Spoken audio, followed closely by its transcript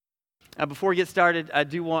Before we get started, I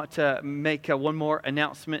do want to make one more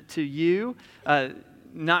announcement to you.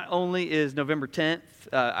 Not only is November 10th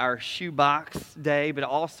our shoebox day, but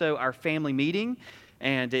also our family meeting.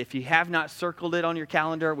 And if you have not circled it on your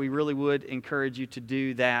calendar, we really would encourage you to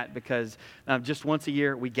do that because just once a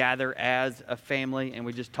year we gather as a family and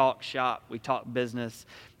we just talk shop, we talk business,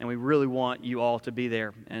 and we really want you all to be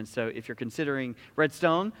there. And so if you're considering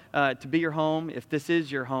Redstone to be your home, if this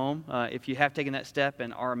is your home, if you have taken that step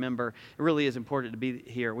and are a member, it really is important to be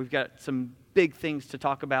here. We've got some big things to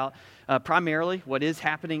talk about, primarily what is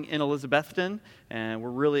happening in Elizabethton, and we're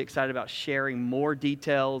really excited about sharing more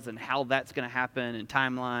details and how that's going to happen and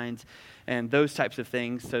timelines and those types of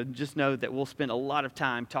things. So just know that we'll spend a lot of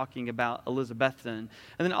time talking about Elizabethton. And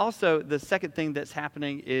then also the second thing that's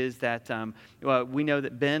happening is that we know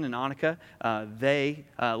that Ben and Annika, they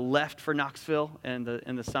left for Knoxville in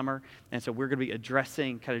the summer, and so we're going to be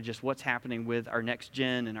addressing kind of just what's happening with our next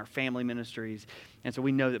gen and our family ministries. And so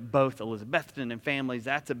we know that both Elizabethton and families,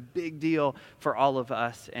 that's a big deal for all of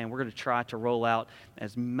us, and we're going to try to roll out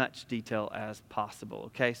as much detail as possible,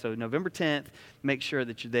 okay? So November 10th, make sure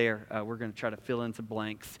that you're there. We're going to try to fill in some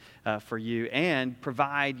blanks for you and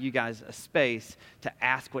provide you guys a space to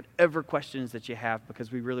ask whatever questions that you have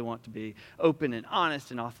because we really want to be open and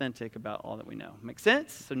honest and authentic about all that we know. Make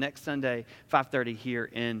sense? So next Sunday, 5:30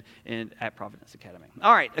 here at Providence Academy.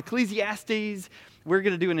 All right, Ecclesiastes. We're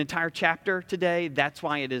going to do an entire chapter today. That's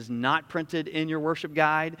why it is not printed in your worship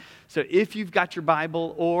guide. So if you've got your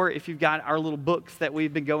Bible or if you've got our little books that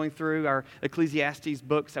we've been going through, our Ecclesiastes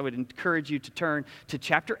books, I would encourage you to turn to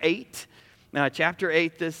chapter 8. Chapter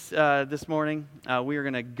 8 this morning, we are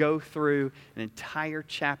going to go through an entire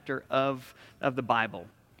chapter of the Bible.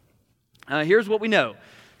 Here's what we know.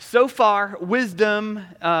 So far, wisdom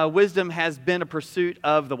has been a pursuit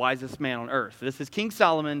of the wisest man on earth. This is King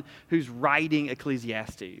Solomon who's writing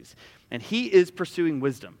Ecclesiastes. And he is pursuing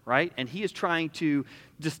wisdom, right? And he is trying to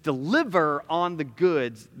just deliver on the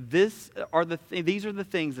goods. These are the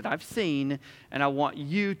things that I've seen, and I want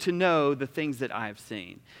you to know the things that I have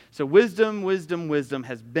seen. So wisdom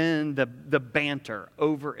has been the banter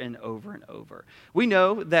over and over and over. We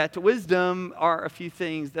know that wisdom are a few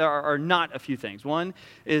things, that are not a few things. One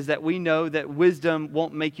is that we know that wisdom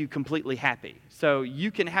won't make you completely happy. So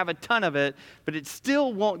you can have a ton of it, but it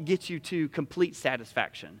still won't get you to complete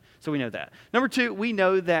satisfaction. So we know that. Number two, we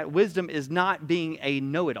know that wisdom is not being a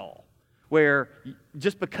know-it-all, where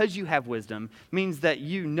just because you have wisdom means that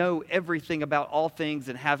you know everything about all things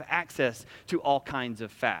and have access to all kinds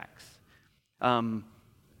of facts. And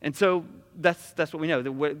so that's what we know,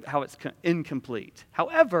 how it's incomplete.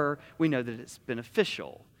 However, we know that it's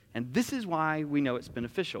beneficial. And this is why we know it's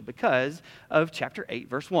beneficial, because of chapter 8,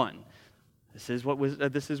 verse 1. This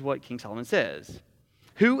is what King Solomon says.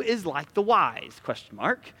 Who is like the wise? ?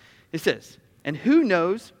 It says, and who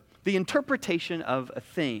knows the interpretation of a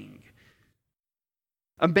thing?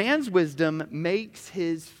 A man's wisdom makes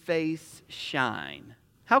his face shine.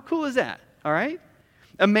 How cool is that? All right?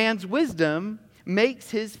 A man's wisdom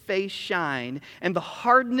makes his face shine, and the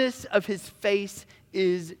hardness of his face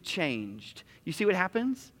is changed. You see what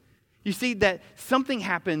happens? You see that something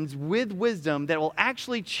happens with wisdom that will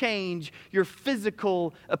actually change your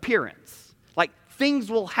physical appearance. Like things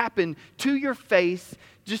will happen to your face,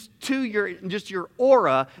 just your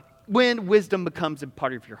aura, when wisdom becomes a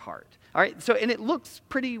part of your heart. All right, so and it looks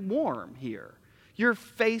pretty warm here. Your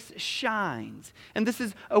face shines, and this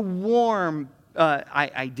is a warm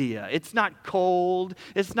idea. It's not cold,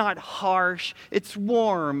 it's not harsh, it's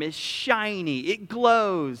warm, it's shiny, it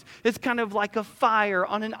glows. It's kind of like a fire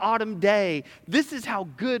on an autumn day. This is how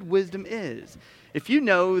good wisdom is. If you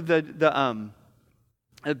know this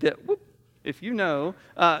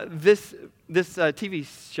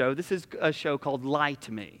TV show, this is a show called Lie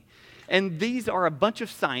to Me. And these are a bunch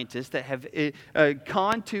of scientists that have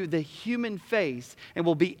gone to the human face and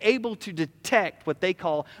will be able to detect what they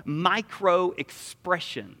call micro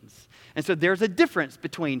expressions. And so there's a difference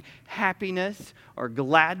between happiness or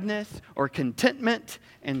gladness or contentment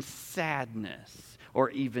and sadness or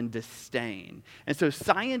even disdain. And so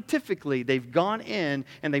scientifically, they've gone in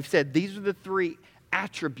and they've said these are the three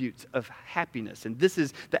attributes of happiness, and this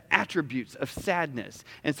is the attributes of sadness.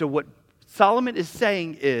 And so what Solomon is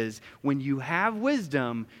saying is, when you have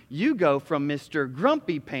wisdom, you go from Mr.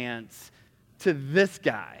 Grumpy Pants to this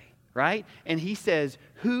guy, right? And he says,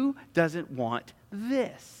 who doesn't want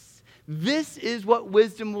this? This is what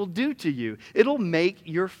wisdom will do to you. It'll make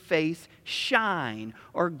your face shine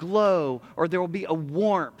or glow, or there will be a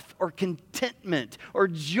warmth or contentment or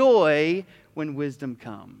joy when wisdom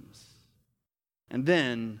comes. And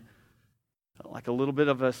then, like a little bit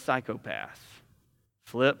of a psychopath,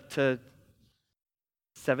 Flip to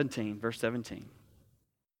 17, verse 17.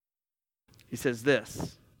 He says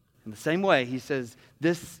this. In the same way, he says,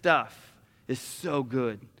 this stuff is so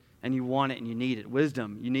good, and you want it and you need it.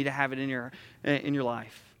 Wisdom, you need to have it in your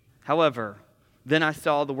life. However, then I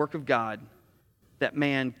saw the work of God that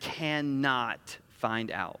man cannot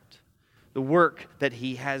find out, the work that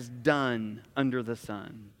he has done under the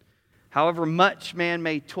sun. However much man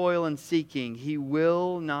may toil in seeking, he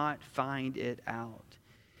will not find it out.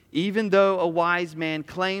 Even though a wise man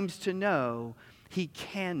claims to know, he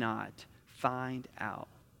cannot find out.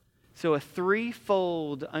 So a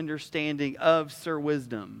threefold understanding of Sir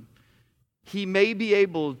Wisdom. He may be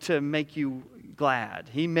able to make you glad.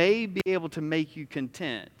 He may be able to make you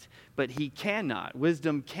content. But he cannot,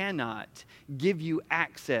 wisdom cannot give you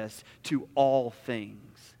access to all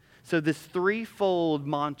things. So this threefold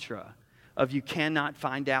mantra of you cannot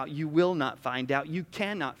find out, you will not find out, you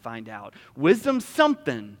cannot find out. Wisdom's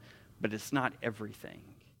something, but it's not everything.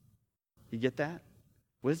 You get that?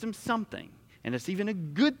 Wisdom's something, and it's even a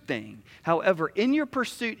good thing. However, in your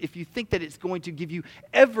pursuit, if you think that it's going to give you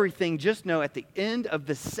everything, just know at the end of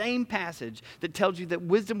the same passage that tells you that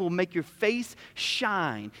wisdom will make your face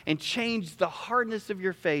shine and change the hardness of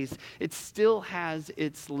your face, it still has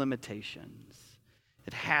its limitations.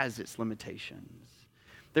 It has its limitations.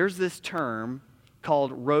 There's this term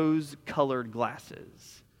called rose-colored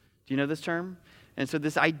glasses. Do you know this term? And so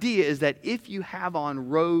this idea is that if you have on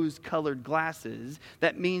rose-colored glasses,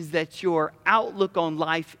 that means that your outlook on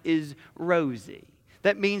life is rosy.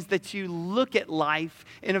 That means that you look at life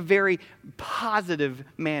in a very positive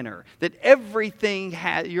manner. That everything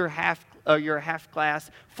you're half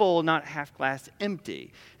glass full, not half glass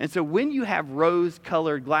empty. And so when you have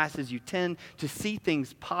rose-colored glasses, you tend to see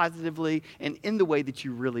things positively and in the way that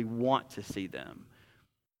you really want to see them.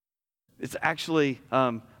 It's actually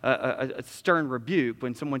a stern rebuke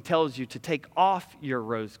when someone tells you to take off your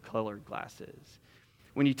rose-colored glasses.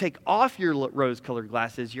 When you take off your rose-colored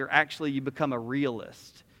glasses, you become a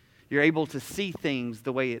realist. You're able to see things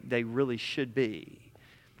the way they really should be.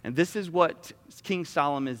 And this is what King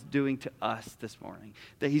Solomon is doing to us this morning.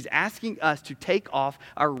 That he's asking us to take off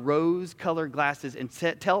our rose-colored glasses and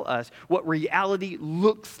tell us what reality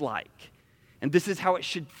looks like. And this is how it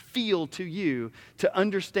should feel to you to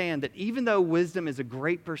understand that even though wisdom is a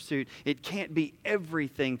great pursuit, it can't be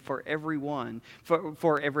everything for everyone,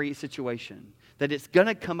 for every situation. That it's going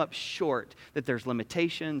to come up short, that there's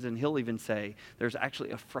limitations, and he'll even say there's actually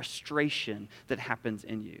a frustration that happens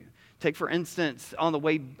in you. Take, for instance, on the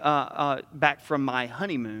way back from my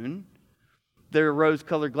honeymoon, the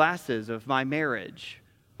rose-colored glasses of my marriage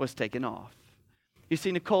was taken off. You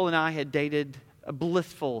see, Nicole and I had dated a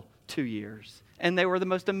blissful 2 years, and they were the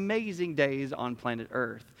most amazing days on planet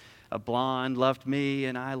Earth. A blonde loved me,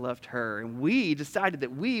 and I loved her, and we decided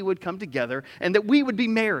that we would come together and that we would be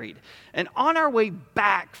married. And on our way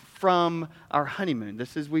back from our honeymoon,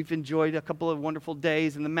 we've enjoyed a couple of wonderful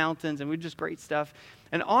days in the mountains, and we just great stuff.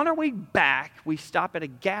 And on our way back, we stop at a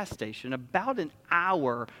gas station about an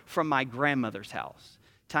hour from my grandmother's house.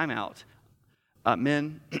 Time out.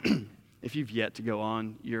 Men, if you've yet to go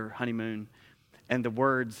on your honeymoon, and the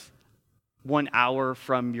words 1 hour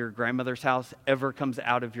from your grandmother's house ever comes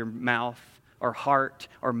out of your mouth or heart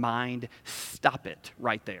or mind, stop it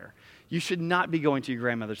right there. You should not be going to your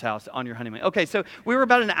grandmother's house on your honeymoon. Okay, so we were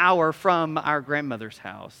about an hour from our grandmother's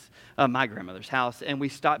house, my grandmother's house, and we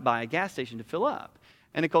stopped by a gas station to fill up.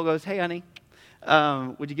 And Nicole goes, "Hey, honey,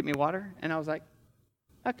 would you get me water?" And I was like,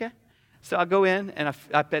 "Okay." So I go in, and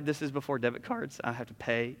I bet this is before debit cards. I have to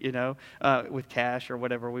pay, with cash or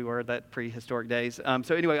whatever we were, that prehistoric days.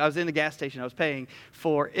 So anyway, I was in the gas station. I was paying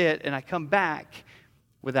for it, and I come back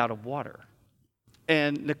without a water.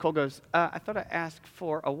 And Nicole goes, "I thought I asked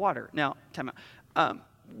for a water." Now, time out.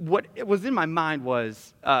 What was in my mind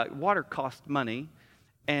was water costs money,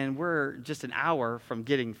 and we're just an hour from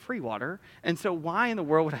getting free water. And so why in the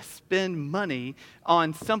world would I spend money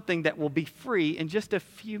on something that will be free in just a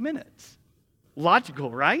few minutes?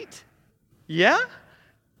 Logical, right? Yeah?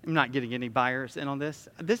 I'm not getting any buyers in on this.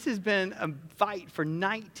 This has been a fight for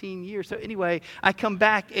 19 years. So anyway, I come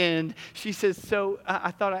back and she says, "So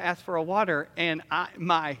I thought I asked for a water." And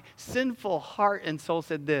my sinful heart and soul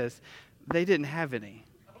said this: they didn't have any.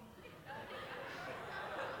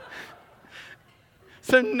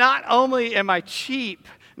 So not only am I cheap,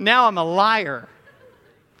 now I'm a liar.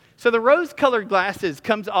 So the rose-colored glasses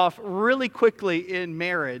comes off really quickly in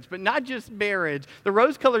marriage, but not just marriage. The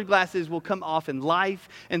rose-colored glasses will come off in life,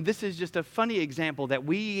 and this is just a funny example that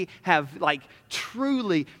we have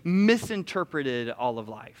truly misinterpreted all of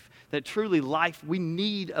life. That truly life, we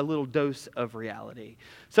need a little dose of reality.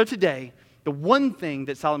 So today, the one thing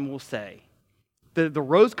that Solomon will say, the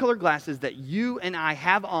rose-colored glasses that you and I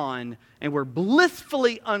have on and we're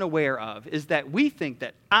blissfully unaware of, is that we think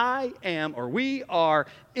that we are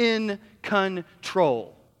in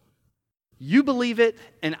control. You believe it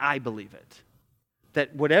and I believe it.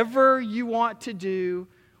 That whatever you want to do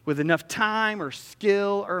with enough time or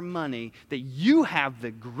skill or money, that you have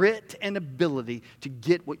the grit and ability to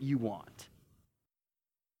get what you want.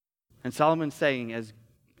 And Solomon's saying, as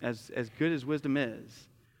good as wisdom is,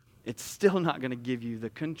 it's still not going to give you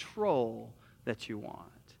the control that you want.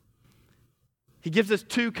 He gives us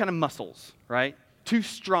two kind of muscles, right? Two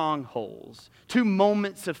strongholds, two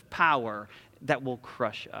moments of power that will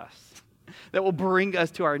crush us, that will bring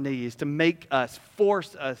us to our knees, to make us,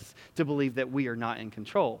 force us to believe that we are not in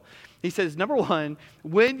control. He says, number one,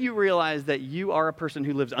 when you realize that you are a person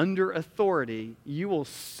who lives under authority, you will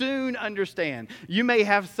soon understand. You may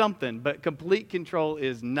have something, but complete control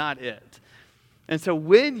is not it. And so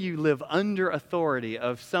when you live under authority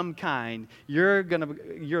of some kind,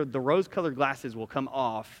 the rose-colored glasses will come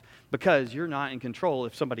off because you're not in control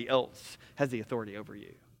if somebody else has the authority over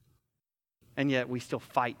you. And yet we still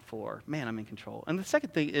fight for, man, I'm in control. And the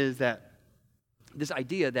second thing is that this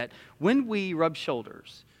idea that when we rub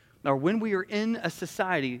shoulders, or when we are in a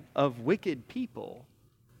society of wicked people,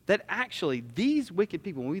 that actually these wicked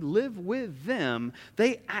people, when we live with them,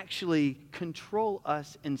 they actually control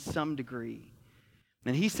us in some degree.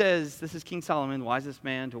 And he says, this is King Solomon, wisest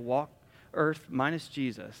man to walk earth minus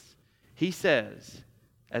Jesus. He says,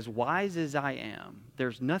 as wise as I am,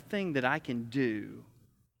 there's nothing that I can do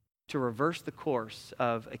to reverse the course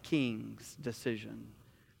of a king's decision.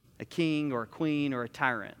 A king or a queen or a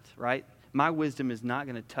tyrant, right? My wisdom is not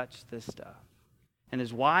going to touch this stuff. And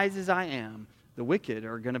as wise as I am, the wicked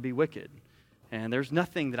are going to be wicked. And there's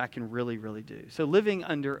nothing that I can really, really do. So living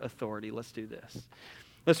under authority, let's do this.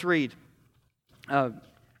 Let's read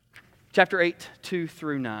chapter 8, 2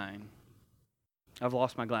 through 9. I've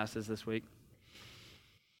lost my glasses this week.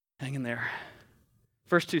 Hang in there.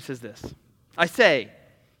 Verse 2 says this. I say,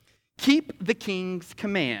 keep the king's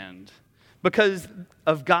command because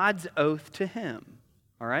of God's oath to him.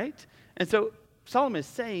 All right? And so Solomon is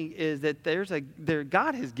saying is that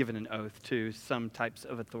God has given an oath to some types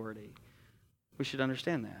of authority. We should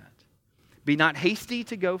understand that. Be not hasty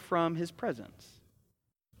to go from his presence.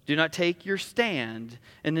 Do not take your stand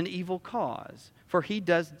in an evil cause, for he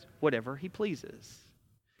does whatever he pleases.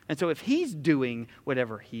 And so if he's doing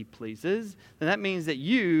whatever he pleases, then that means that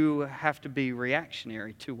you have to be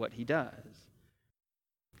reactionary to what he does.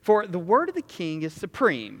 For the word of the king is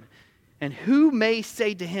supreme, and who may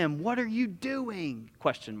say to him, what are you doing? ?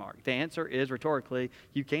 The answer is rhetorically,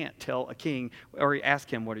 you can't tell a king or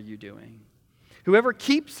ask him, what are you doing? Whoever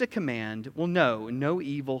keeps a command will know no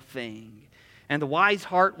evil thing. And the wise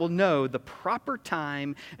heart will know the proper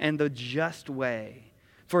time and the just way.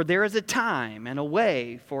 For there is a time and a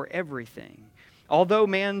way for everything. Although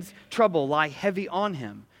man's trouble lie heavy on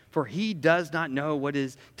him, for he does not know what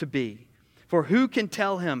is to be. For who can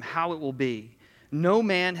tell him how it will be? No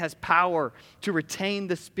man has power to retain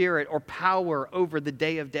the spirit or power over the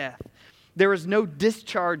day of death. There is no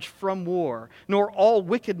discharge from war, nor all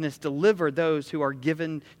wickedness deliver those who are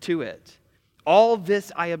given to it. All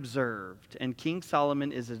this I observed, and King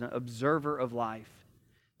Solomon is an observer of life.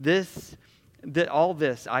 All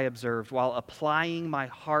this I observed while applying my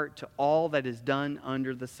heart to all that is done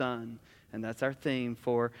under the sun. And that's our theme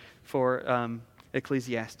for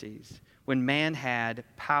Ecclesiastes. When man had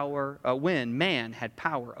power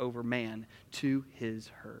over man to his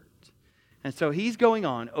hurt. And so he's going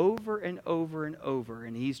on over and over and over,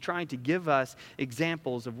 and he's trying to give us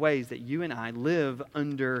examples of ways that you and I live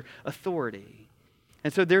under authority.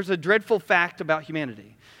 And so there's a dreadful fact about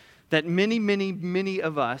humanity, that many, many, many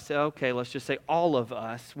of us, okay, let's just say all of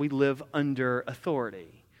us, we live under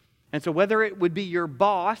authority. And so whether it would be your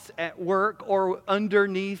boss at work or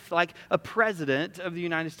underneath like a president of the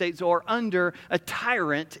United States or under a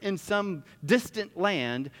tyrant in some distant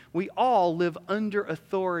land, we all live under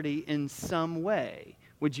authority in some way.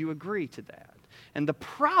 Would you agree to that? And the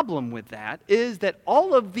problem with that is that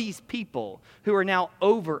all of these people who are now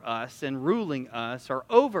over us and ruling us or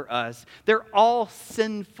over us, they're all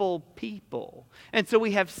sinful people. And so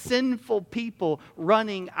we have sinful people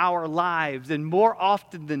running our lives. And more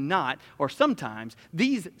often than not, or sometimes,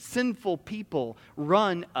 these sinful people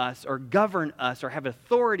run us or govern us or have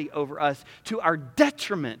authority over us to our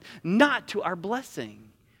detriment, not to our blessing.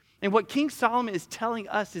 And what King Solomon is telling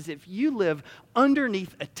us is if you live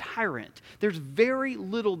underneath a tyrant, there's very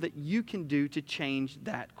little that you can do to change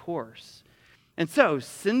that course. And so,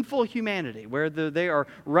 sinful humanity, whether they are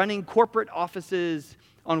running corporate offices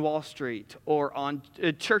on Wall Street or on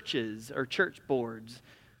churches or church boards,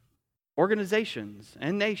 organizations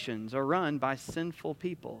and nations are run by sinful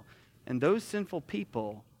people. And those sinful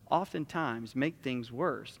people oftentimes make things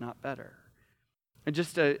worse, not better. And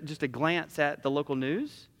just a glance at the local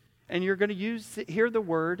news, and you're going to hear the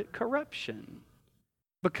word corruption.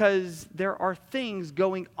 Because there are things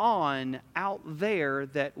going on out there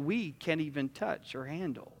that we can't even touch or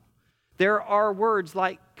handle. There are words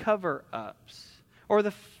like cover-ups or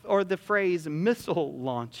the phrase missile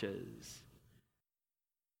launches.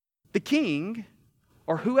 The king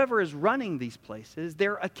or whoever is running these places,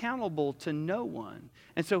 they're accountable to no one.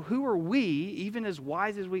 And so who are we, even as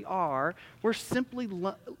wise as we are, we're simply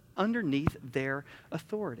underneath their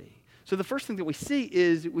authority. So the first thing that we see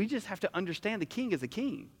is we just have to understand the king is a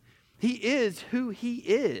king. He is who he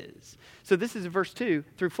is. So this is in verse 2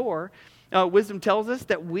 through 4. Wisdom tells us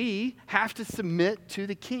that we have to submit to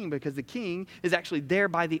the king because the king is actually there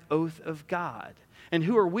by the oath of God. And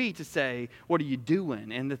who are we to say, what are you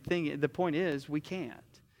doing? And the point is, we can't.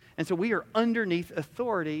 And so we are underneath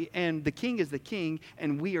authority, and the king is the king,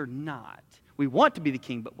 and we are not. We want to be the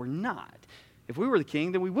king, but we're not. If we were the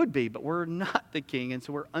king, then we would be, but we're not the king, and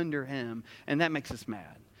so we're under him, and that makes us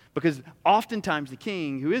mad. Because oftentimes the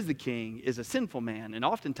king who is the king is a sinful man, and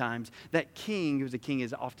oftentimes that king who's a king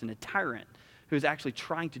is often a tyrant who is actually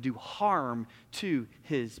trying to do harm to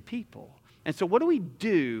his people. And so what do we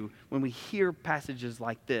do when we hear passages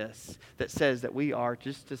like this that says that we are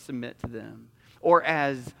just to submit to them? Or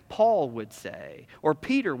as Paul would say, or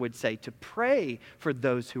Peter would say, to pray for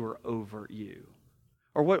those who are over you.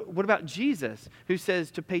 Or what about Jesus, who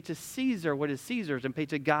says to pay to Caesar what is Caesar's and pay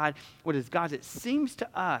to God what is God's? It seems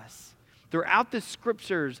to us throughout the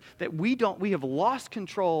scriptures that we have lost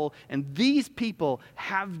control, and these people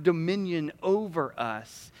have dominion over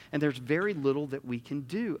us, and there's very little that we can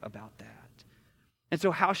do about that. And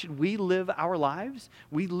so how should we live our lives?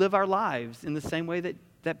 We live our lives in the same way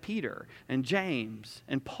that Peter and James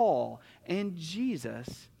and Paul and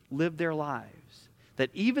Jesus lived their lives. That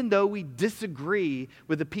even though we disagree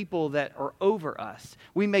with the people that are over us,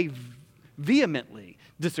 we may vehemently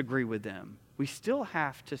disagree with them, we still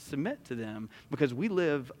have to submit to them because we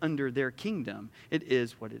live under their kingdom. It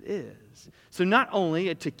is what it is. So not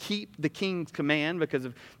only to keep the king's command because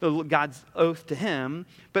of God's oath to him,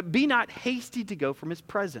 but be not hasty to go from his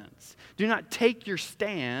presence. Do not take your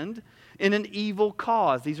stand in an evil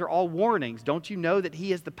cause. These are all warnings. Don't you know that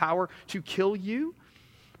he has the power to kill you?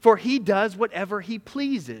 For he does whatever he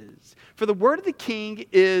pleases. For the word of the king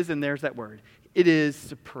is, and there's that word, it is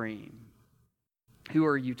supreme. Who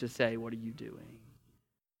are you to say, what are you doing?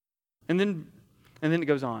 And then it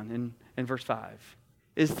goes on in verse 5.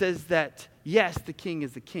 It says that, yes, the king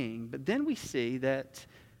is the king, but then we see that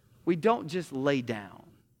we don't just lay down.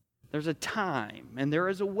 There's a time, and there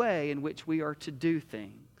is a way in which we are to do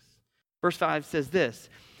things. Verse 5 says this,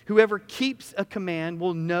 whoever keeps a command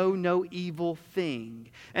will know no evil thing,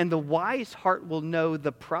 and the wise heart will know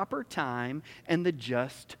the proper time and the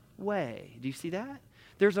just way. Do you see that?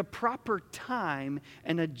 There's a proper time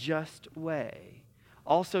and a just way.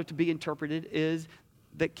 Also to be interpreted is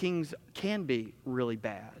that kings can be really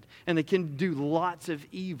bad, and they can do lots of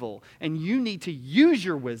evil, and you need to use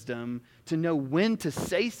your wisdom to know when to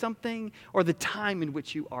say something or the time in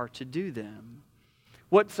which you are to do them.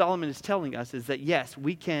 What Solomon is telling us is that, yes,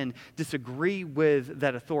 we can disagree with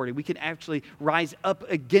that authority. We can actually rise up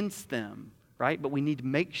against them, right? But we need to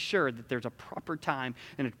make sure that there's a proper time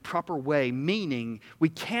and a proper way, meaning we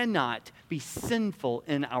cannot be sinful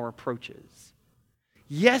in our approaches.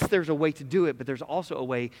 Yes, there's a way to do it, but there's also a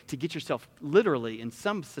way to get yourself literally, in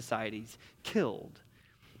some societies, killed.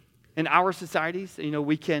 In our societies,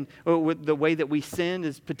 we can, the way that we sin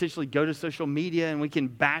is potentially go to social media and we can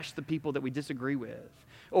bash the people that we disagree with.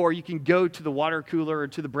 Or you can go to the water cooler or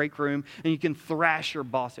to the break room and you can thrash your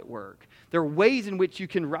boss at work. There are ways in which you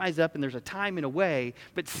can rise up, and there's a time and a way,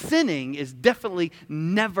 but sinning is definitely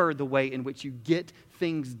never the way in which you get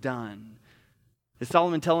things done. Is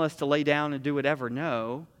Solomon telling us to lay down and do whatever?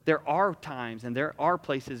 No. There are times and there are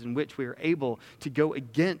places in which we are able to go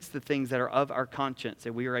against the things that are of our conscience,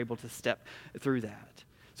 and we are able to step through that.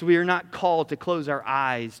 So we are not called to close our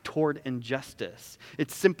eyes toward injustice.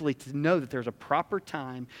 It's simply to know that there's a proper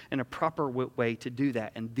time and a proper way to do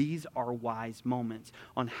that. And these are wise moments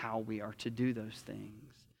on how we are to do those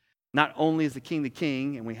things. Not only is the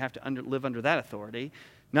king, and we have to live under that authority,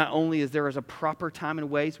 not only is there a proper time and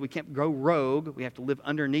way, so we can't go rogue, we have to live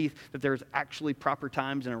underneath that there's actually proper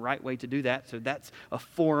times and a right way to do that. So that's a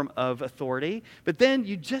form of authority. But then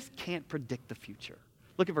you just can't predict the future.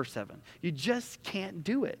 Look at verse 7. You just can't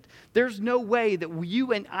do it. There's no way that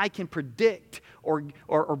you and I can predict or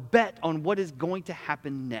bet on what is going to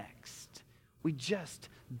happen next. We just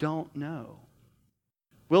don't know.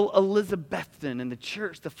 Will Elizabethton and the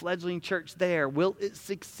church, the fledgling church there, will it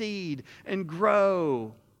succeed and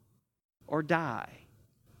grow or die?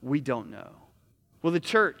 We don't know. Will the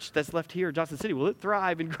church that's left here, Johnson City, will it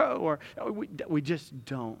thrive and grow? Or we just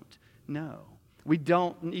don't know. We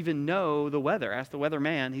don't even know the weather. Ask the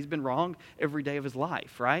weatherman. He's been wrong every day of his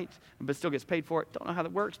life, right? But still gets paid for it. Don't know how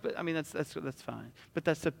that works, but I mean, that's fine. But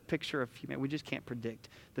that's a picture of humanity. We just can't predict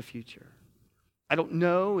the future. I don't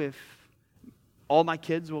know if all my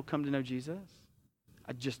kids will come to know Jesus.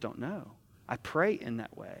 I just don't know. I pray in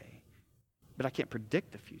that way, but I can't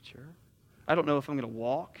predict the future. I don't know if I'm going to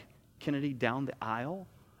walk Kennedy down the aisle.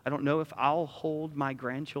 I don't know if I'll hold my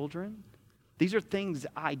grandchildren. These are things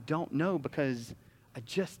I don't know because I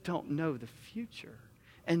just don't know the future,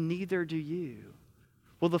 and neither do you.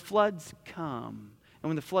 Will the floods come? And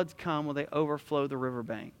when the floods come, will they overflow the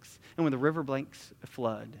riverbanks? And when the riverbanks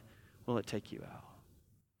flood, will it take you out?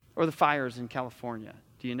 Or the fires in California.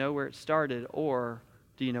 Do you know where it started, or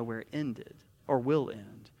do you know where it ended or will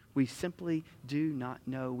end? We simply do not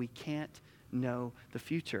know. We can't know the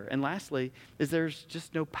future. And lastly, is there's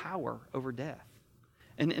just no power over death.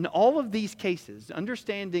 And in all of these cases,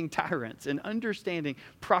 understanding tyrants and understanding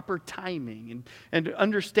proper timing and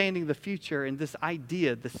understanding the future and this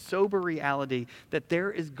idea, the sober reality that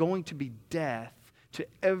there is going to be death to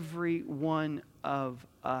every one of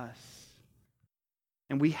us.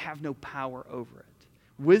 And we have no power over it.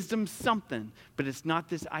 Wisdom's something, but it's not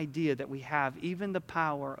this idea that we have even the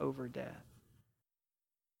power over death.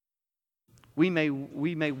 We may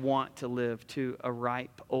want to live to a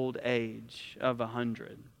ripe old age of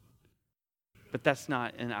 100. But that's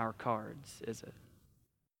not in our cards, is it?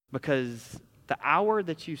 Because the hour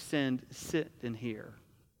that you sit in here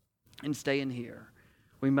and stay in here,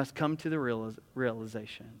 we must come to the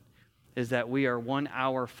realization is that we are 1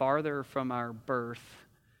 hour farther from our birth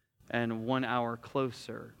and 1 hour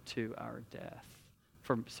closer to our death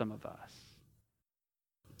for some of us.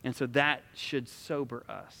 And so that should sober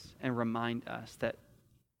us and remind us that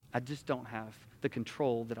I just don't have the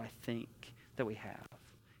control that I think that we have.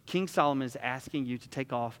 King Solomon is asking you to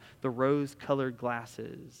take off the rose-colored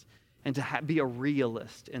glasses and to be a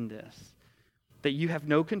realist in this. That you have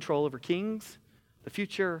no control over kings, the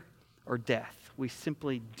future, or death. We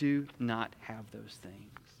simply do not have those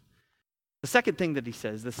things. The second thing that he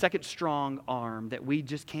says, the second strong arm that we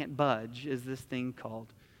just can't budge is this thing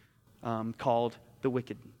called the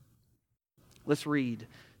wicked. Let's read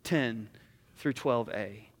 10 through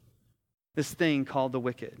 12a. This thing called the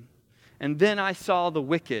wicked. And then I saw the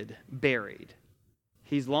wicked buried.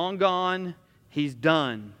 He's long gone. He's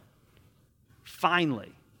done.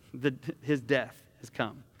 Finally, his death has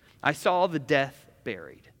come. I saw the death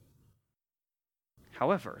buried.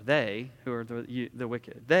 However, they, who are the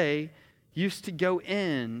wicked, they used to go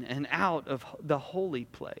in and out of the holy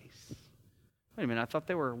place. Wait a minute, I thought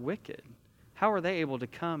they were wicked. How are they able to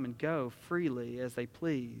come and go freely as they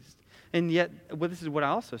pleased? And yet, this is what I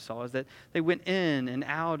also saw, is that they went in and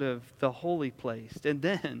out of the holy place. And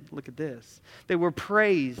then, look at this, they were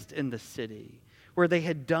praised in the city where they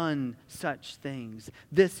had done such things.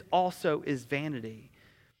 This also is vanity.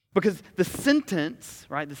 Because the sentence,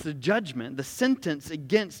 right, this is a judgment, the sentence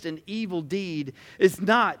against an evil deed is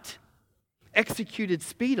not executed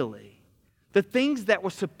speedily. The things that were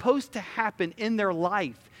supposed to happen in their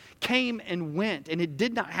life came and went, and it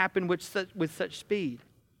did not happen with such speed.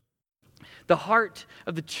 The heart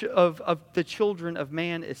of the children of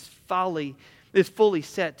man is fully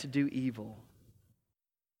set to do evil.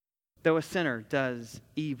 Though a sinner does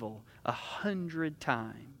evil 100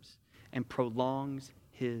 times and prolongs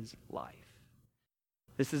his life.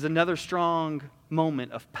 This is another strong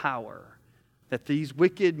moment of power that these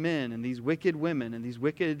wicked men and these wicked women and these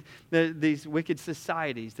wicked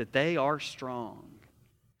societies, that they are strong.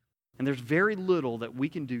 And there's very little that we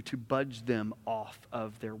can do to budge them off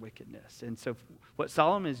of their wickedness. And so what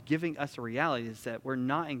Solomon is giving us a reality is that we're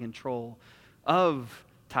not in control of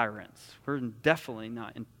tyrants. We're definitely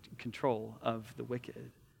not in control of the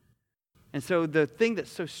wicked. And so the thing that's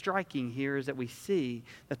so striking here is that we see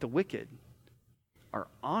that the wicked are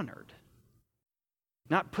honored.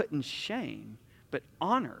 Not put in shame, but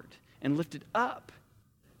honored and lifted up.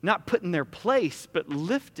 Not put in their place, but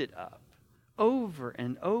lifted up. Over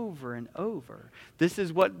and over and over. This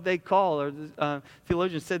is what they call, or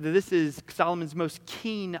theologians said that this is Solomon's most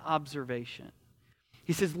keen observation.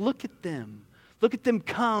 He says, look at them. Look at them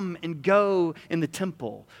come and go in the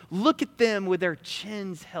temple. Look at them with their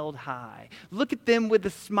chins held high. Look at them with the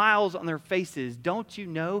smiles on their faces. Don't you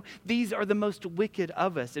know these are the most wicked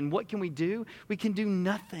of us? And what can we do? We can do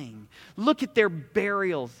nothing. Look at their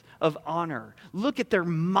burials of honor. Look at their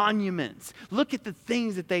monuments. Look at the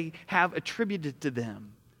things that they have attributed to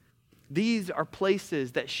them. These are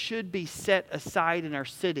places that should be set aside in our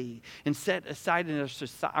city and set aside in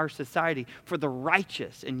our society for the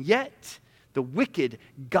righteous. And yet, the wicked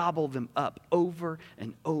gobble them up over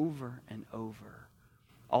and over and over.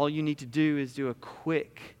 All you need to do is do a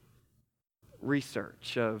quick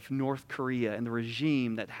research of North Korea and the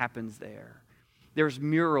regime that happens there. There's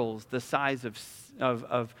murals the size of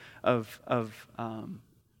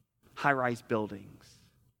high-rise buildings.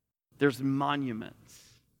 There's monuments.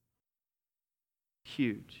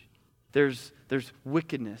 Huge. There's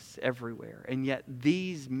wickedness everywhere. And yet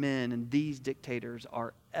these men and these dictators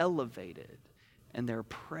are elevated and they're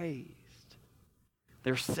praised.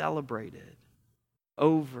 They're celebrated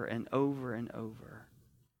over and over and over.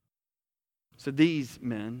 So these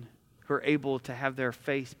men who are able to have their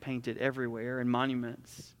face painted everywhere in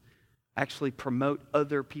monuments actually promote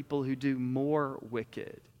other people who do more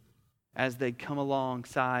wicked as they come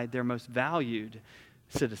alongside their most valued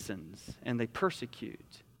citizens and they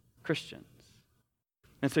persecute Christians.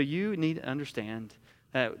 And so you need to understand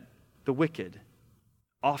that the wicked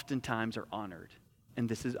oftentimes are honored, and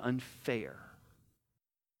this is unfair.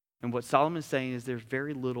 And what Solomon is saying is there's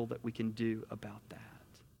very little that we can do about that.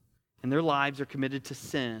 And their lives are committed to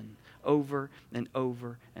sin over and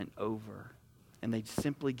over and over, and they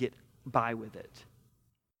simply get by with it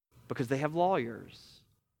because they have lawyers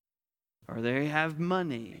or they have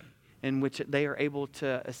money in which they are able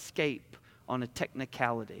to escape on a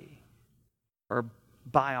technicality or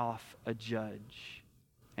buy off a judge.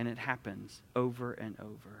 And it happens over and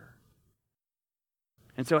over.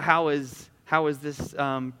 And so how is this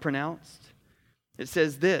pronounced? It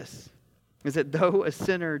says this, is that though a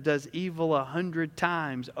sinner does evil 100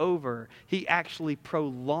 times over, he actually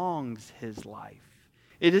prolongs his life.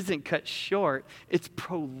 It isn't cut short, it's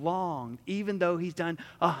prolonged, even though he's done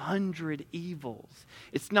 100 evils.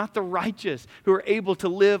 It's not the righteous who are able to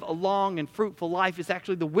live a long and fruitful life. It's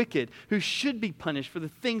actually the wicked who should be punished for the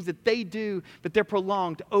things that they do, but they're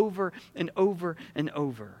prolonged over and over and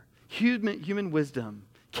over. Human wisdom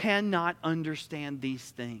cannot understand these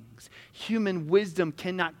things. Human wisdom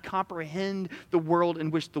cannot comprehend the world in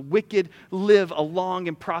which the wicked live a long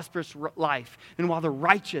and prosperous life. And while the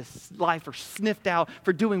righteous life are sniffed out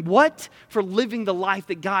for doing what? For living the life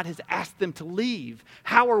that God has asked them to live.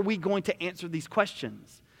 How are we going to answer these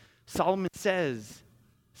questions? Solomon says,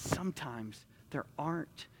 sometimes there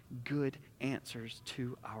aren't good answers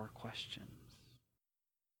to our questions.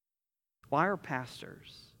 Why are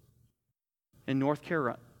pastors in North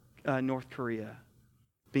Korea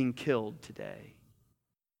being killed today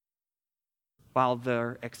while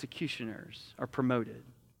their executioners are promoted?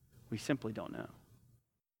 We simply don't know.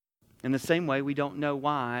 In the same way, we don't know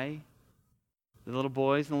why the little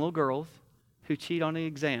boys and the little girls who cheat on the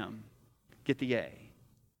exam get the A,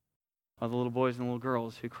 while the little boys and the little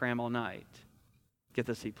girls who cram all night get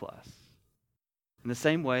the C+. In the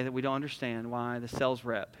same way that we don't understand why the sales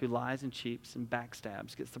rep who lies and cheats and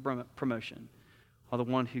backstabs gets the promotion, while the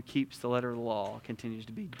one who keeps the letter of the law continues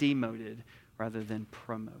to be demoted rather than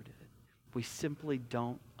promoted. We simply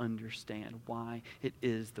don't understand why it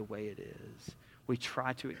is the way it is. We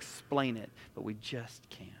try to explain it, but we just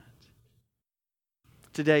can't.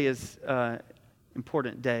 Today is an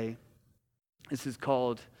important day. This is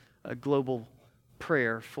called a global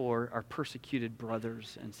prayer for our persecuted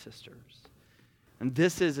brothers and sisters. And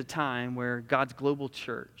this is a time where God's global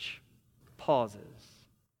church pauses.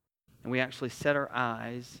 And we actually set our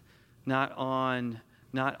eyes not on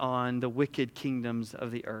the wicked kingdoms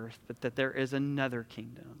of the earth, but that there is another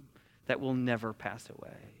kingdom that will never pass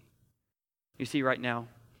away. You see, right now,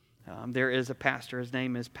 there is a pastor. His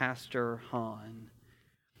name is Pastor Han.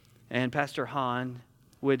 And Pastor Han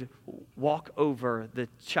would walk over the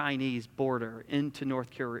Chinese border into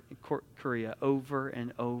North Korea over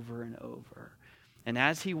and over and over. And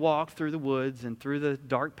as he walked through the woods and through the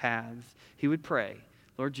dark paths, he would pray,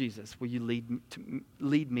 Lord Jesus, will you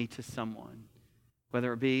lead me to someone,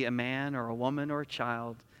 whether it be a man or a woman or a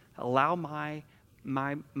child, allow my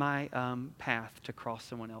path to cross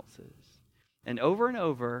someone else's. And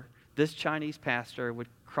over, this Chinese pastor would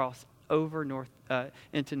cross over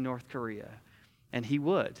into North Korea. And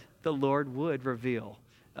the Lord would reveal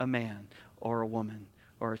a man or a woman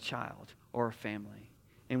or a child or a family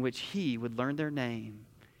in which he would learn their name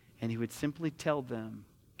and he would simply tell them,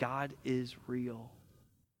 God is real.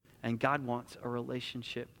 and God wants a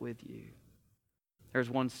relationship with you. There's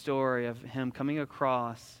one story of him coming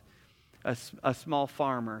across a small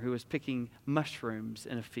farmer who was picking mushrooms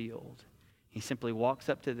in a field. He simply walks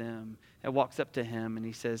up to him, and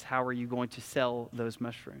he says, "How are you going to sell those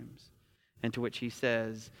mushrooms?" And to which he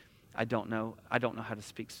says, I don't know how to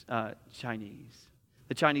speak Chinese.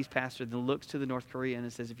 The Chinese pastor then looks to the North Korean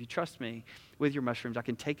and says, "If you trust me with your mushrooms, I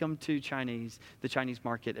can take them to the Chinese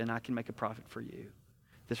market, and I can make a profit for you."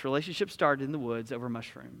 This relationship started in the woods over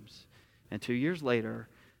mushrooms. And 2 years later,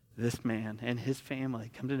 this man and his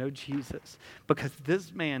family come to know Jesus because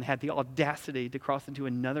this man had the audacity to cross into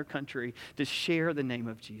another country to share the name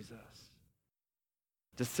of Jesus.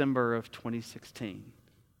 December of 2016,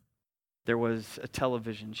 there was a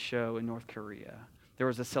television show in North Korea. There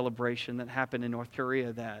was a celebration that happened in North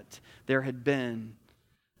Korea that there had been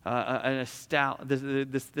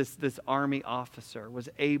this army officer was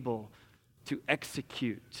able to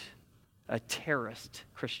execute a terrorist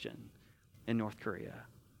Christian in North Korea.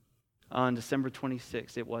 On December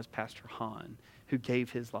 26th, it was Pastor Han who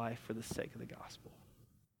gave his life for the sake of the gospel.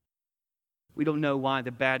 We don't know why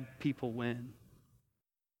the bad people win.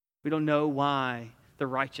 We don't know why the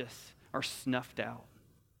righteous are snuffed out.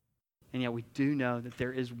 And yet we do know that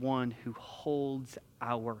there is one who holds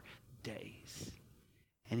our days.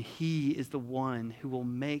 And he is the one who will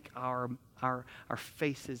make our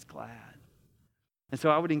faces glad. And so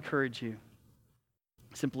I would encourage you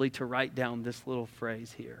simply to write down this little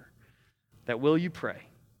phrase here. That will you pray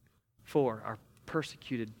for our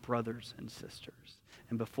persecuted brothers and sisters?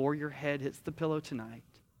 And before your head hits the pillow tonight,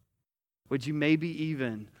 would you maybe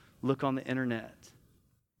even look on the internet?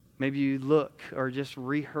 Maybe you look or just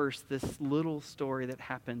rehearse this little story that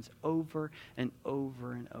happens over and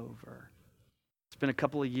over and over. It's been a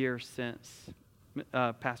couple of years since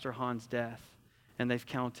Pastor Han's death, and they've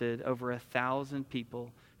counted over 1,000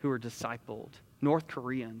 people who were discipled, North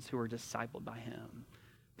Koreans who were discipled by him.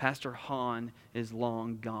 Pastor Han is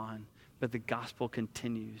long gone, but the gospel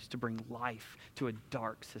continues to bring life to a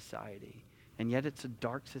dark society. And yet it's a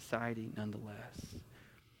dark society nonetheless.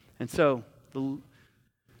 And so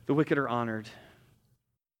the wicked are honored.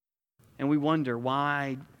 And we wonder,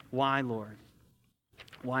 why, Lord?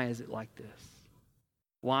 Why is it like this?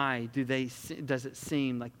 Why does it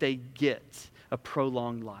seem like they get a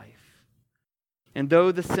prolonged life? And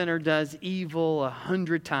though the sinner does evil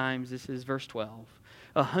 100 times, this is verse 12,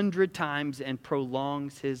 100 times and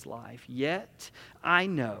prolongs his life, yet I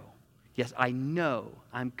know, yes, I know,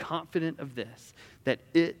 I'm confident of this, that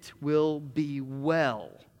it will be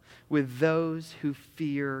well with those who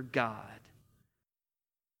fear God.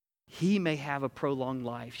 He may have a prolonged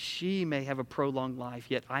life. She may have a prolonged life,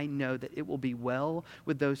 yet I know that it will be well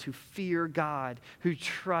with those who fear God, who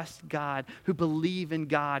trust God, who believe in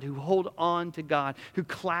God, who hold on to God, who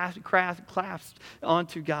clasp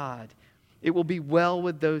onto God. It will be well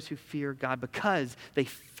with those who fear God because they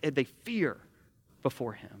fear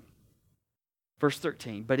before him. Verse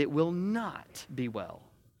 13, but it will not be well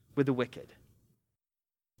with the wicked.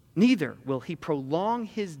 Neither will he prolong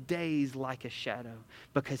his days like a shadow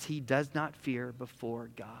because he does not fear before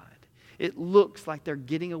God. It looks like they're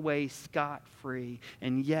getting away scot-free,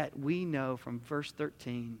 and yet we know from verse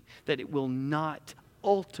 13 that it will not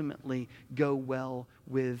ultimately go well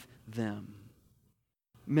with them.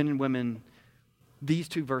 Men and women, these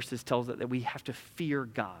two verses tells us that we have to fear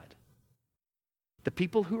God. The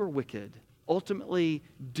people who are wicked ultimately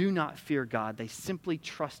do not fear God. They simply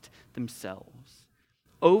trust themselves.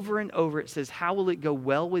 Over and over it says, how will it go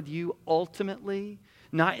well with you ultimately?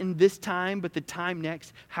 Not in this time, but the time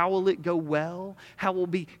next. How will it go well? How will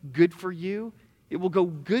it be good for you? It will go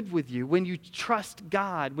good with you when you trust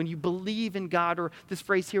God, when you believe in God, or this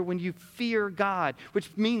phrase here, when you fear God,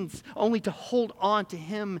 which means only to hold on to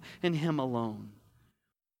him and him alone.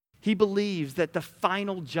 He believes that the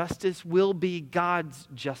final justice will be God's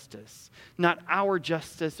justice, not our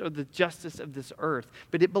justice or the justice of this earth,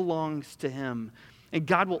 but it belongs to him. And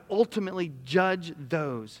God will ultimately judge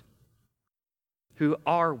those who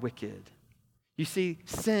are wicked. You see,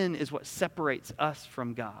 sin is what separates us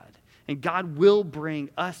from God. And God will bring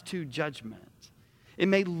us to judgment. It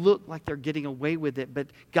may look like they're getting away with it, but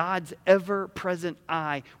God's ever-present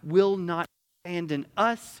eye will not abandon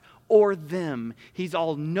us or them. He's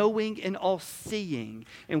all-knowing and all-seeing.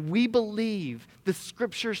 And we believe the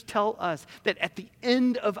Scriptures tell us that at the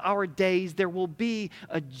end of our days, there will be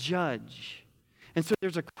a judge. And so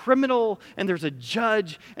there's a criminal, and there's a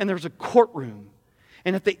judge, and there's a courtroom.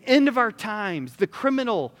 And at the end of our times, the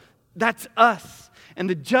criminal, that's us. And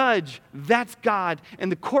the judge, that's God.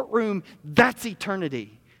 And the courtroom, that's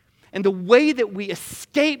eternity. And the way that we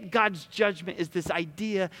escape God's judgment is this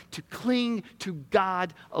idea to cling to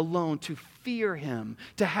God alone, to fear him,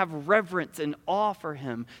 to have reverence and awe for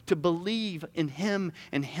him, to believe in him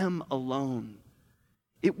and him alone.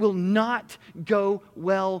 It will not go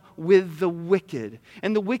well with the wicked.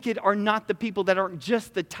 And the wicked are not the people that aren't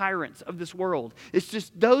just the tyrants of this world. It's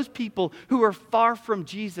just those people who are far from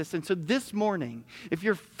Jesus. And so this morning, if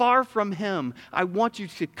you're far from him, I want you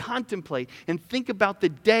to contemplate and think about the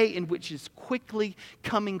day in which is quickly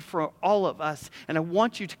coming for all of us. And I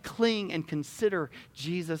want you to cling and consider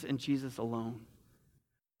Jesus and Jesus alone.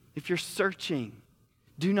 If you're searching,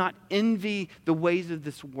 do not envy the ways of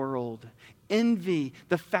this world. Envy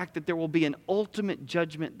the fact that there will be an ultimate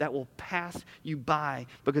judgment that will pass you by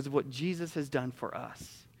because of what Jesus has done for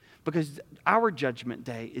us. Because our judgment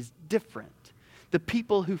day is different. The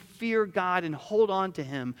people who fear God and hold on to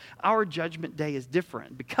him, our judgment day is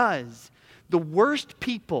different because the worst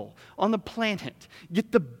people on the planet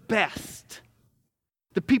get the best.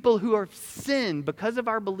 The people who have sinned because of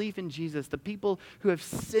our belief in Jesus, the people who have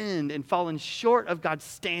sinned and fallen short of God's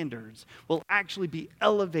standards will actually be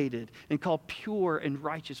elevated and called pure and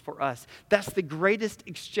righteous for us. That's the greatest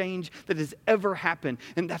exchange that has ever happened.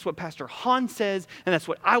 And that's what Pastor Han says, and that's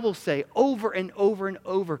what I will say over and over and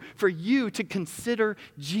over for you to consider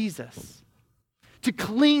Jesus. To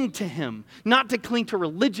cling to him, not to cling to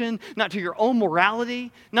religion, not to your own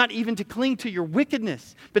morality, not even to cling to your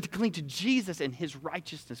wickedness, but to cling to Jesus and his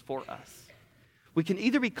righteousness for us. We can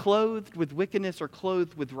either be clothed with wickedness or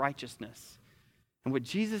clothed with righteousness. And what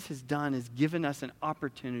Jesus has done is given us an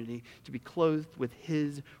opportunity to be clothed with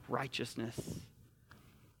his righteousness.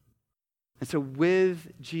 And so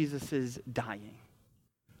with Jesus' dying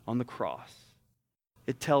on the cross,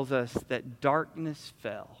 it tells us that darkness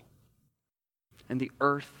fell. And the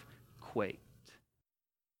earth quaked.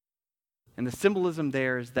 And the symbolism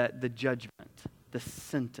there is that the judgment, the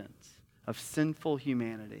sentence of sinful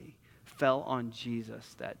humanity fell on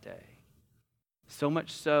Jesus that day. So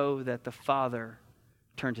much so that the Father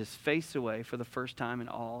turned his face away for the first time in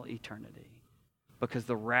all eternity because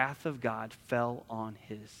the wrath of God fell on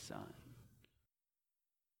his Son.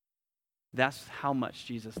 That's how much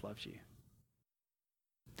Jesus loves you.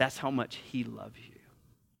 That's how much he loves you.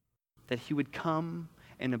 That he would come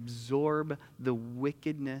and absorb the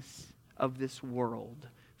wickedness of this world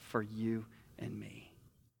for you and me.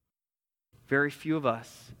 Very few of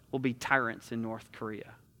us will be tyrants in North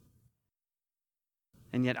Korea.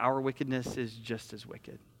 And yet our wickedness is just as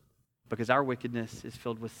wicked because our wickedness is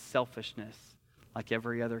filled with selfishness like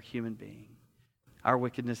every other human being. Our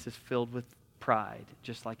wickedness is filled with pride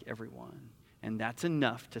just like everyone. And that's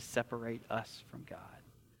enough to separate us from God.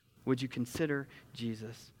 Would you consider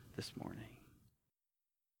Jesus this morning?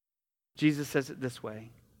 Jesus says it this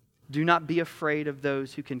way: do not be afraid of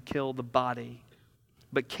those who can kill the body,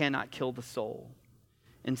 but cannot kill the soul.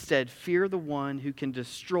 Instead, fear the one who can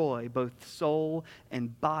destroy both soul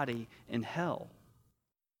and body in hell.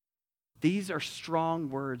 These are strong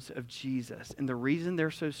words of Jesus. And the reason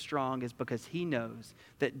they're so strong is because he knows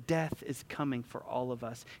that death is coming for all of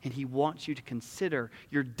us. And he wants you to consider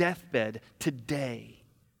your deathbed today.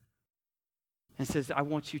 And says, I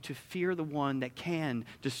want you to fear the one that can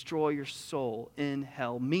destroy your soul in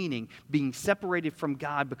hell. Meaning, being separated from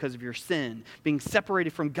God because of your sin, being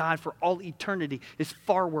separated from God for all eternity is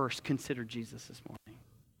far worse. Consider Jesus this morning.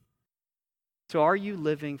 So are you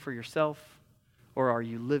living for yourself or are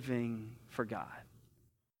you living for God?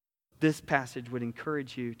 This passage would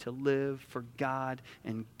encourage you to live for God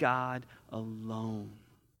and God alone,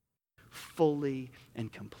 fully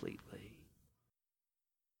and completely.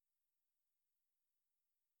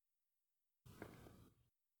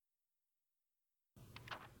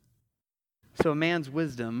 So a man's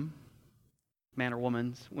wisdom, man or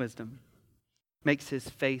woman's wisdom, makes his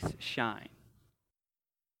face shine.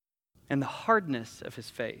 And the hardness of his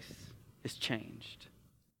face is changed.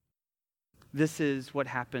 This is what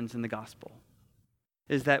happens in the gospel,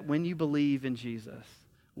 is that when you believe in Jesus,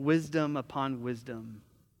 wisdom upon wisdom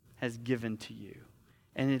has given to you,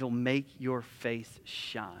 and it'll make your face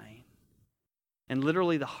shine. And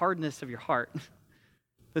literally the hardness of your heart,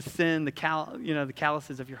 the sin, the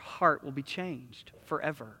calluses of your heart will be changed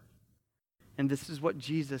forever. And this is what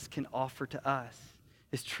Jesus can offer to us,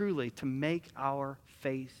 is truly to make our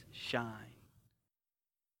face shine.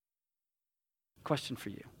 Question for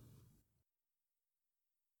you.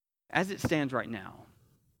 As it stands right now,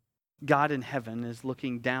 God in heaven is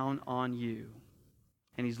looking down on you.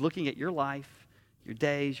 And he's looking at your life, your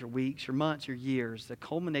days, your weeks, your months, your years, the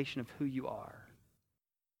culmination of who you are.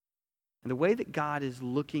 And the way that God is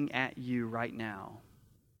looking at you right now,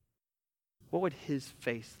 what would his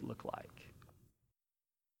face look like?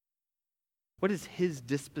 What is his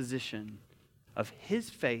disposition of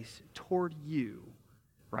his face toward you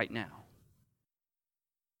right now?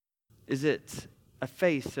 Is it a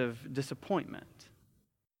face of disappointment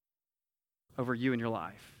over you and your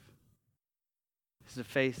life? Is it a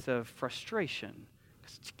face of frustration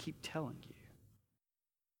because to keep telling you?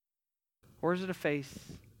 Or is it a face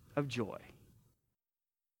of joy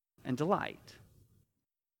and delight?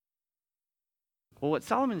 Well, what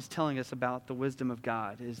Solomon is telling us about the wisdom of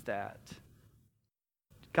God is that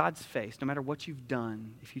God's face, no matter what you've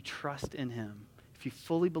done, if you trust in him, if you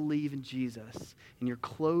fully believe in Jesus and you're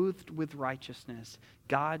clothed with righteousness,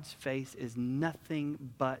 God's face is nothing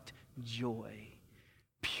but joy,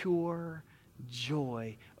 pure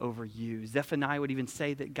joy over you. Zephaniah would even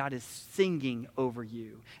say that God is singing over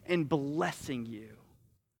you and blessing you.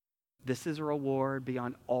 This is a reward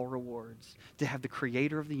beyond all rewards, to have the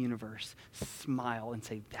creator of the universe smile and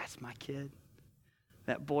say, that's my kid.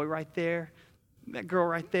 That boy right there, that girl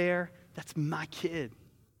right there, that's my kid.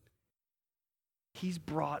 He's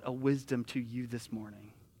brought a wisdom to you this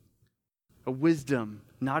morning. A wisdom,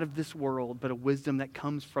 not of this world, but a wisdom that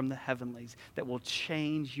comes from the heavenlies that will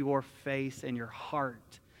change your face and your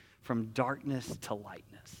heart from darkness to light.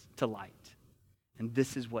 And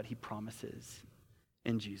this is what he promises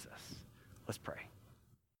in Jesus. Let's pray.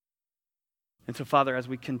 And so, Father, as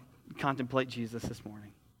we can contemplate Jesus this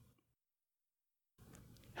morning,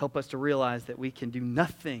 help us to realize that we can do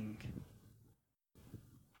nothing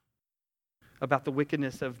about the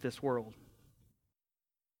wickedness of this world.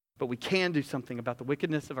 But we can do something about the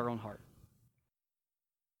wickedness of our own heart.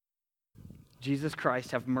 Jesus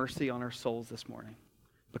Christ, have mercy on our souls this morning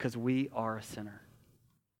because we are a sinner.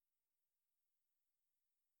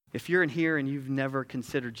 If you're in here and you've never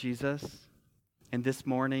considered Jesus, and this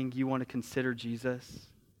morning you want to consider Jesus,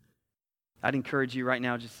 I'd encourage you right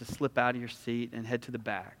now just to slip out of your seat and head to the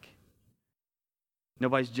back.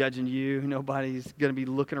 Nobody's judging you. Nobody's going to be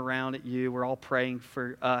looking around at you. We're all praying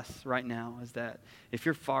for us right now, is that if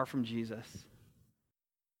you're far from Jesus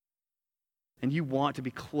and you want to be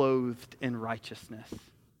clothed in righteousness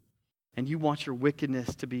and you want your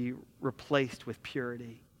wickedness to be replaced with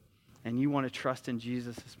purity and you want to trust in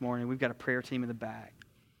Jesus this morning, we've got a prayer team in the back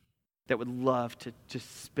that would love to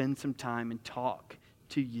just spend some time and talk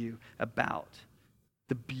to you about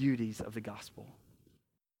the beauties of the gospel.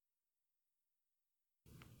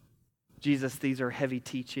 Jesus, these are heavy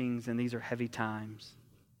teachings and these are heavy times.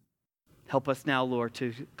 Help us now, Lord,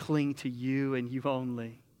 to cling to you and you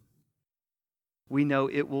only. We know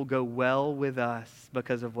it will go well with us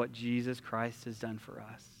because of what Jesus Christ has done for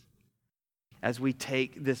us. As we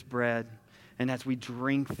take this bread and as we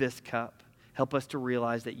drink this cup, help us to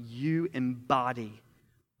realize that you embody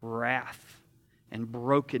wrath and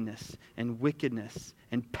brokenness and wickedness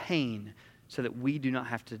and pain so that we do not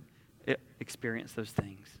have to experience those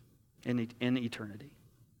things in eternity.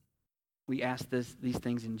 We ask these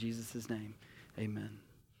things in Jesus' name. Amen.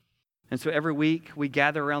 And so every week we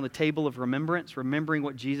gather around the table of remembrance, remembering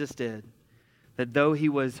what Jesus did. That though he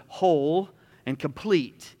was whole and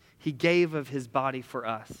complete, he gave of his body for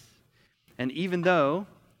us. And even though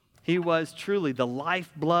he was truly the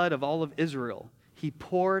lifeblood of all of Israel, he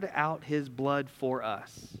poured out his blood for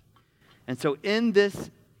us. And so in this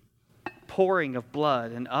pouring of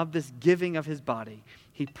blood and of this giving of his body,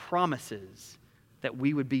 he promises that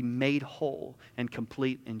we would be made whole and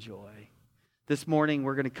complete in joy. This morning,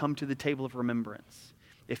 we're going to come to the table of remembrance.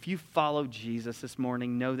 If you follow Jesus this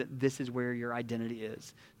morning, know that this is where your identity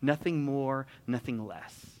is. Nothing more, nothing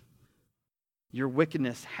less. Your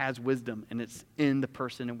wickedness has wisdom, and it's in the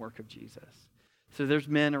person and work of Jesus. So there's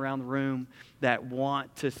men around the room that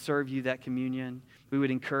want to serve you that communion. We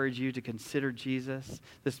would encourage you to consider Jesus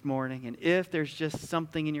this morning. And if there's just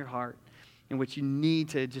something in your heart in which you need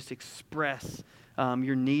to just express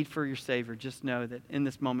your need for your Savior, just know that in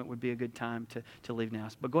this moment would be a good time to leave now.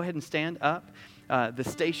 But go ahead and stand up. The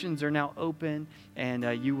stations are now open, and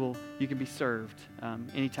you can be served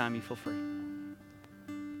anytime you feel free.